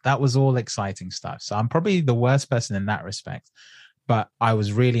people, that was all exciting stuff. So I'm probably the worst person in that respect, but I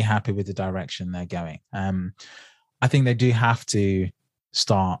was really happy with the direction they're going. I think they do have to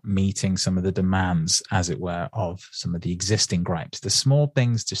start meeting some of the demands, as it were, of some of the existing gripes, the small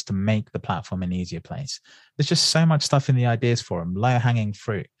things just to make the platform an easier place. There's just so much stuff in the ideas forum, low-hanging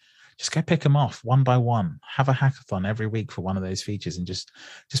fruit. Just go pick them off one by one. Have a hackathon every week for one of those features and just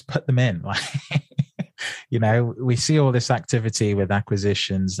put them in. Like, you know, we see all this activity with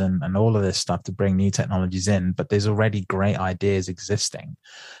acquisitions and all of this stuff to bring new technologies in, but there's already great ideas existing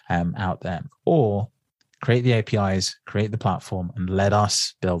out there. Or create the APIs, create the platform, and let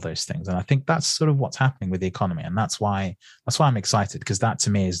us build those things. And I think that's sort of what's happening with the economy. And that's why I'm excited, because that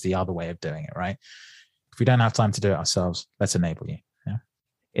to me is the other way of doing it, right? If we don't have time to do it ourselves, let's enable you.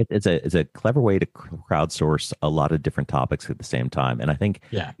 It's a clever way to crowdsource a lot of different topics at the same time. And I think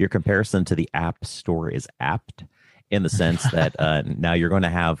your comparison to the App Store is apt. in the sense that now you're going to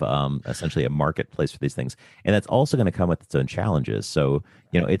have essentially a marketplace for these things, and that's also going to come with its own challenges. So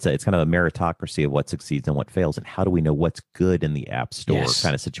it's kind of a meritocracy of what succeeds and what fails, and how do we know what's good in the app store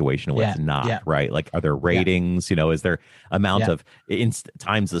kind of situation, what's not, right? Like, are there ratings? Is there amount of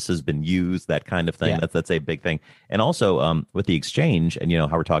times this has been used, that kind of thing? That's a big thing. And also with the exchange, and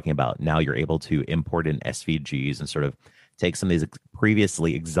how we're talking about now, you're able to import in SVGs and sort of take some of these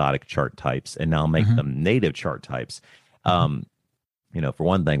previously exotic chart types and now make them native chart types. For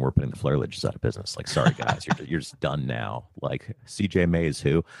one thing, we're putting the Flurridges out of business. Like, sorry guys, you're just done now. Like, CJ Mays,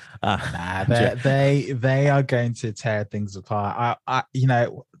 who? They are going to tear things apart. I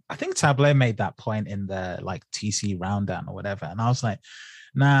think Tableau made that point in the like TC round down or whatever, and I was like,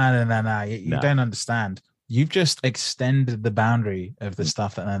 no, you don't understand. You've just extended the boundary of the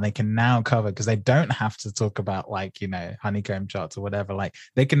stuff that they can now cover, because they don't have to talk about like, honeycomb charts or whatever. Like,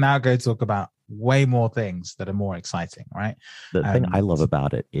 they can now go talk about way more things that are more exciting, right? The thing I love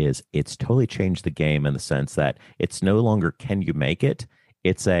about it is it's totally changed the game in the sense that it's no longer can you make it?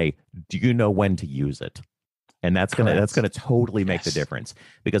 It's do you know when to use it? And that's gonna totally make the difference,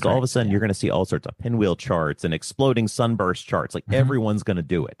 because all of a sudden you're gonna see all sorts of pinwheel charts and exploding sunburst charts. Like, everyone's gonna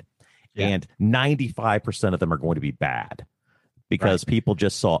do it. And 95% of them are going to be bad, because people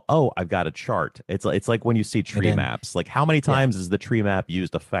just saw, oh, I've got a chart. It's like when you see tree maps. Like, how many times is the tree map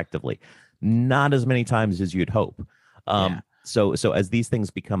used effectively? Not as many times as you'd hope. So as these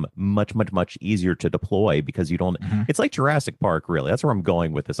things become much, much, much easier to deploy, because you don't, it's like Jurassic Park, really. That's where I'm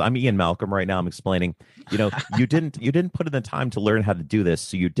going with this. I'm Ian Malcolm right now. I'm explaining, you didn't put in the time to learn how to do this.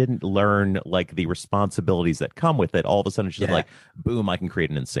 So you didn't learn like the responsibilities that come with it. All of a sudden it's just like, boom, I can create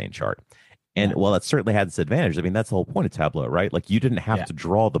an insane chart. And well, that certainly had its advantage. I mean, that's the whole point of Tableau, right? Like, you didn't have to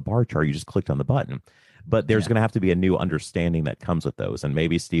draw the bar chart. You just clicked on the button. But there's going to have to be a new understanding that comes with those. And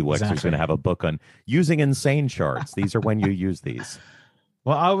maybe Steve Wexler's going to have a book on using insane charts. These are when you use these.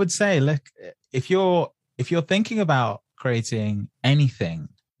 Well, I would say, look, if you're thinking about creating anything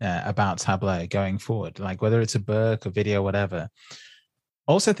about Tableau going forward, like whether it's a book or video, whatever,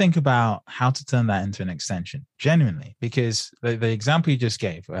 also think about how to turn that into an extension, genuinely, because the example you just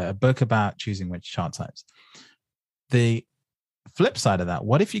gave, a book about choosing which chart types, the flip side of that,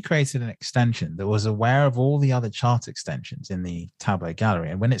 what if you created an extension that was aware of all the other chart extensions in the Tableau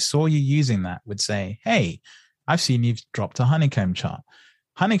gallery, and when it saw you using that, would say, hey, I've seen you've dropped a honeycomb chart.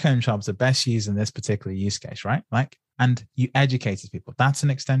 Honeycomb charts are best used in this particular use case, right? Like, and you educated people. That's an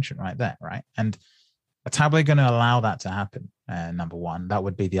extension right there, right? And a Tableau going to allow that to happen. Number one, that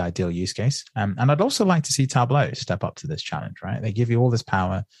would be the ideal use case. And I'd also like to see Tableau step up to this challenge, right? They give you all this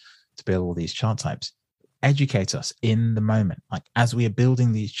power to build all these chart types. Educate us in the moment. Like, as we are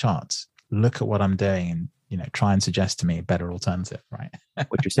building these charts, look at what I'm doing and, try and suggest to me a better alternative, right?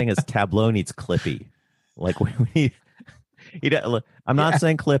 What you're saying is Tableau needs Clippy. Like, we need, I'm not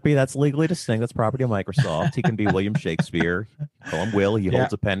saying Clippy. That's legally distinct. That's property of Microsoft. He can be William Shakespeare. Call him Will. He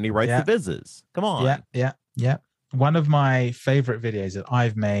holds a pen and he writes the vizzes. Come on. Yeah. One of my favorite videos that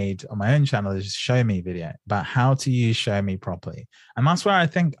I've made on my own channel is Show Me video about how to use Show Me properly. And that's where I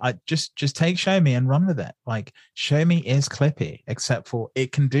think I just take Show Me and run with it. Like, Show Me is Clippy, except for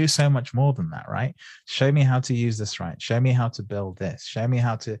it can do so much more than that, right? Show me how to use this right. Show me how to build this. Show me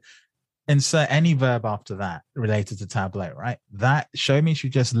how to insert any verb after that related to Tableau, right? That Show Me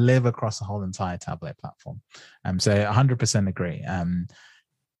should just live across the whole entire Tableau platform. So 100% agree.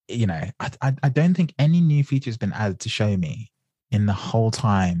 I don't think any new feature has been added to Show Me in the whole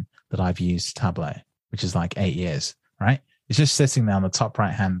time that I've used Tableau, which is like 8 years, right? It's just sitting there on the top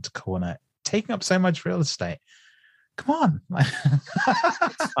right-hand corner, taking up so much real estate. Come on.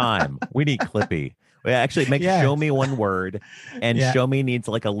 It's time. We need Clippy. We actually make Show Me one word, and Show Me needs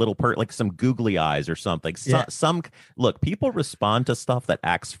like a little like some googly eyes or something. Some look, people respond to stuff that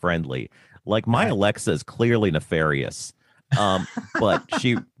acts friendly. Like, my Alexa is clearly nefarious. But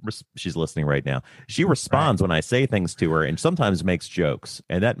she's listening right now. She responds when I say things to her, and sometimes makes jokes,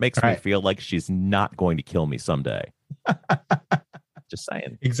 and that makes me feel like she's not going to kill me someday. Just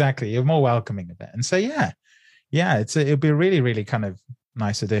saying. Exactly. You're more welcoming of it. And so it'll be a really, really kind of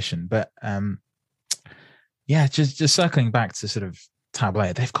nice addition. But just circling back to sort of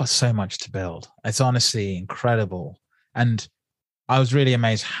Tableau, they've got so much to build. It's honestly incredible. And I was really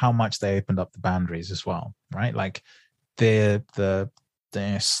amazed how much they opened up the boundaries as well, right? Like, the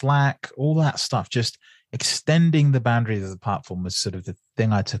Slack, all that stuff, just extending the boundaries of the platform was sort of the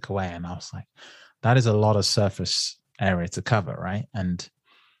thing I took away. And I was like, that is a lot of surface area to cover, right? And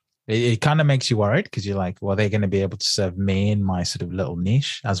it kind of makes you worried, because you're like, well, they're going to be able to serve me in my sort of little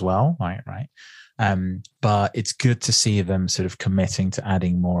niche as well, right? But it's good to see them sort of committing to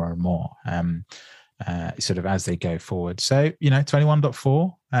adding more and more. sort of as they go forward. So,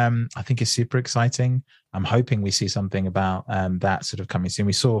 21.4, I think is super exciting. I'm hoping we see something about that sort of coming soon.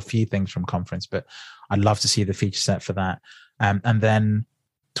 We saw a few things from conference, but I'd love to see the feature set for that. And then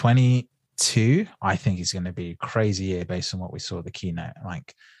 22, I think is going to be a crazy year based on what we saw at the keynote.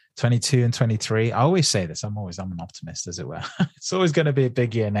 Like 22 and 23, I always say this, I'm an optimist, as it were. It's always going to be a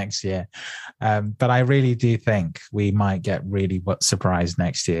big year next year. But I really do think we might get really surprised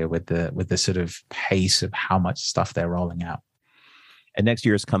next year with the sort of pace of how much stuff they're rolling out. And next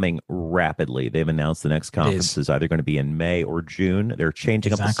year is coming rapidly. They've announced the next conference is either going to be in May or June. They're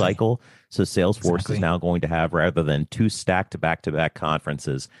changing up the cycle. So Salesforce is now going to have, rather than 2 stacked back-to-back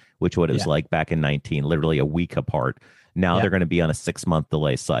conferrences, which what it was like back in 19, literally a week apart. Now they're going to be on a 6-month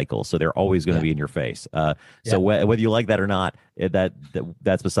delay cycle. So they're always going to be in your face. So whether you like that or not,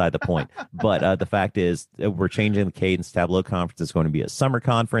 that's beside the point. But the fact is, we're changing the cadence. Tableau conference is going to be a summer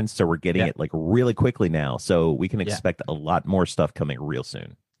conference. So we're getting it like really quickly now. So we can expect a lot more stuff coming real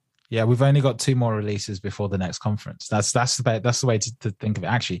soon. Yeah, we've only got 2 more releases before the next conference. That's the way to think of it.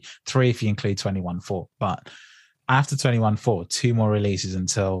 Actually, 3 if you include 21.4. But after 21.4, 2 more releases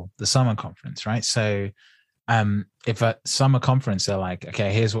until the summer conference, right? So if at summer conference they're like,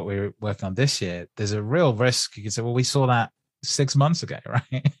 okay, here's what we're working on this year, there's a real risk you could say, well, we saw that 6 months ago,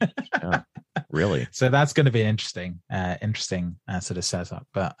 right? Really? So that's going to be an interesting sort of setup.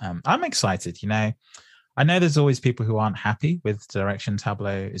 But I'm excited. I know there's always people who aren't happy with the direction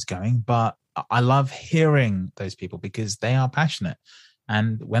Tableau is going, but I love hearing those people because they are passionate.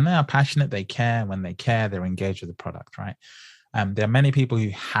 And when they are passionate, they care. When they care, they're engaged with the product, right? There are many people who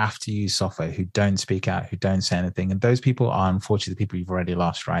have to use software who don't speak out, who don't say anything. And those people are unfortunately the people you've already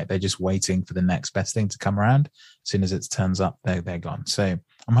lost, right? They're just waiting for the next best thing to come around. As soon as it turns up, they're gone. So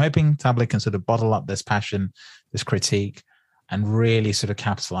I'm hoping Tableau can sort of bottle up this passion, this critique, and really sort of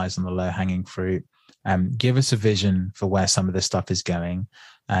capitalize on the low-hanging fruit. Give us a vision for where some of this stuff is going,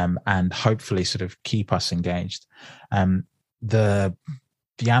 and hopefully sort of keep us engaged.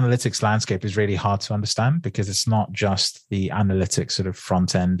 The analytics landscape is really hard to understand because it's not just the analytics sort of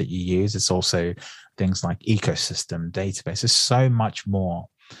front end that you use. It's also things like ecosystem, database. There's so much more.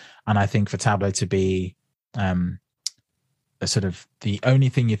 And I think for Tableau to be a sort of the only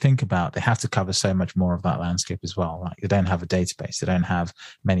thing you think about, they have to cover so much more of that landscape as well. Like they don't have a database. They don't have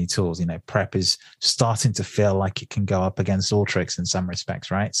many tools. Prep is starting to feel like it can go up against Alteryx in some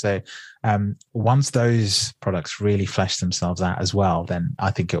respects, right? So once those products really flesh themselves out as well, then I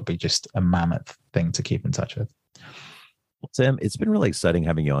think it'll be just a mammoth thing to keep in touch with. Well, Tim, it's been really exciting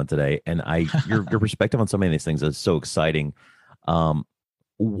having you on today. And your perspective on so many of these things is so exciting.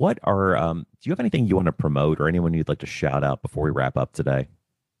 What are do you have anything you want to promote or anyone you'd like to shout out before we wrap up today?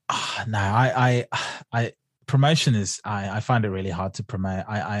 No, I promotion is I find it really hard to promote.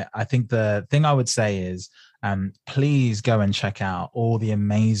 I think the thing I would say is please go and check out all the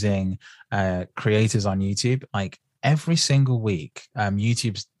amazing creators on YouTube. Like every single week,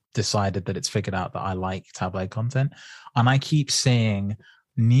 YouTube's decided that it's figured out that I like Tableau content, and I keep seeing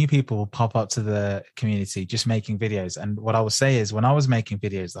new people pop up to the community just making videos. And what I will say is when I was making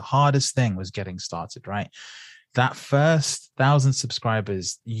videos, the hardest thing was getting started, right? That first 1,000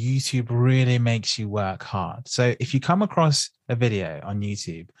 subscribers, YouTube really makes you work hard. So if you come across a video on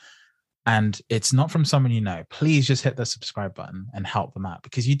YouTube and it's not from someone you know, please just hit the subscribe button and help them out,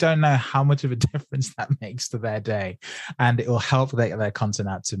 because you don't know how much of a difference that makes to their day, and it will help their content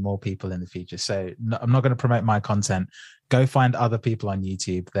out to more people in the future. So I'm not going to promote my content. Go find other people on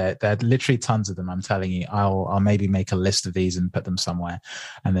YouTube. There are literally tons of them. I'm telling you, I'll maybe make a list of these and put them somewhere,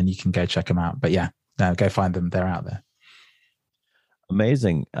 and then you can go check them out. But yeah, no, go find them. They're out there.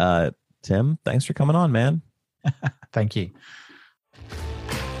 Amazing. Tim, thanks for coming on, man. Thank you.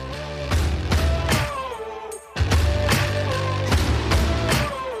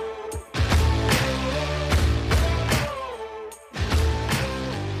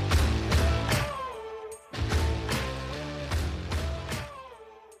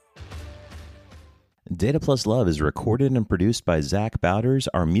 Data Plus Love is recorded and produced by Zach Bowders.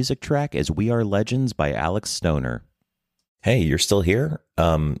 Our music track is We Are Legends by Alex Stoner. Hey, you're still here?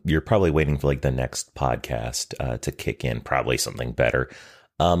 You're probably waiting for like the next podcast to kick in, probably something better.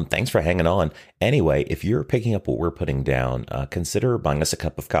 Thanks for hanging on. Anyway, if you're picking up what we're putting down, consider buying us a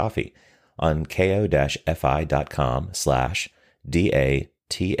cup of coffee on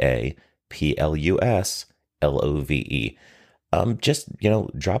ko-fi.com/DATAPLUSLOVE. Just,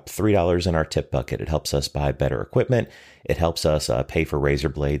 drop $3 in our tip bucket. It helps us buy better equipment. It helps us pay for razor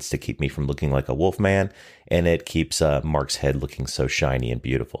blades to keep me from looking like a wolf man. And it keeps Mark's head looking so shiny and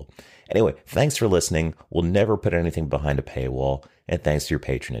beautiful. Anyway, thanks for listening. We'll never put anything behind a paywall. And thanks for your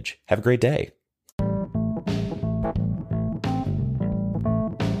patronage. Have a great day.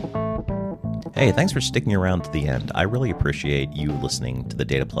 Hey, thanks for sticking around to the end. I really appreciate you listening to the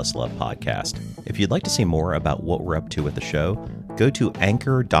Data Plus Love podcast. If you'd like to see more about what we're up to with the show, go to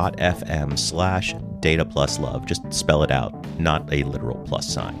anchor.fm/Data Plus Love. Just spell it out, not a literal plus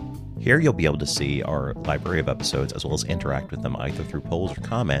sign. Here you'll be able to see our library of episodes as well as interact with them either through polls or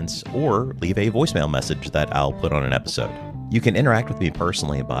comments, or leave a voicemail message that I'll put on an episode. You can interact with me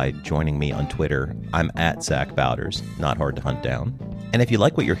personally by joining me on Twitter. I'm at Zach Bowders, not hard to hunt down. And if you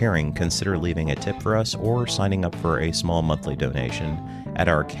like what you're hearing, consider leaving a tip for us or signing up for a small monthly donation at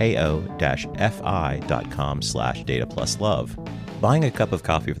our ko-fi.com/datapluslove. Buying a cup of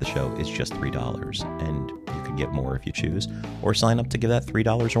coffee for the show is just $3, and you can get more if you choose, or sign up to give that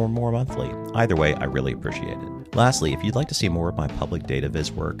 $3 or more monthly. Either way, I really appreciate it. Lastly, if you'd like to see more of my public data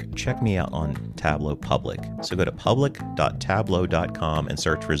viz work, check me out on Tableau Public. So go to public.tableau.com and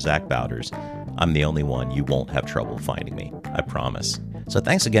search for Zach Bowders. I'm the only one. You won't have trouble finding me. I promise. So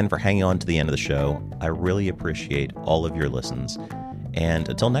thanks again for hanging on to the end of the show. I really appreciate all of your listens. And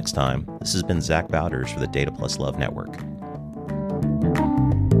until next time, this has been Zach Bowders for the Data Plus Love Network.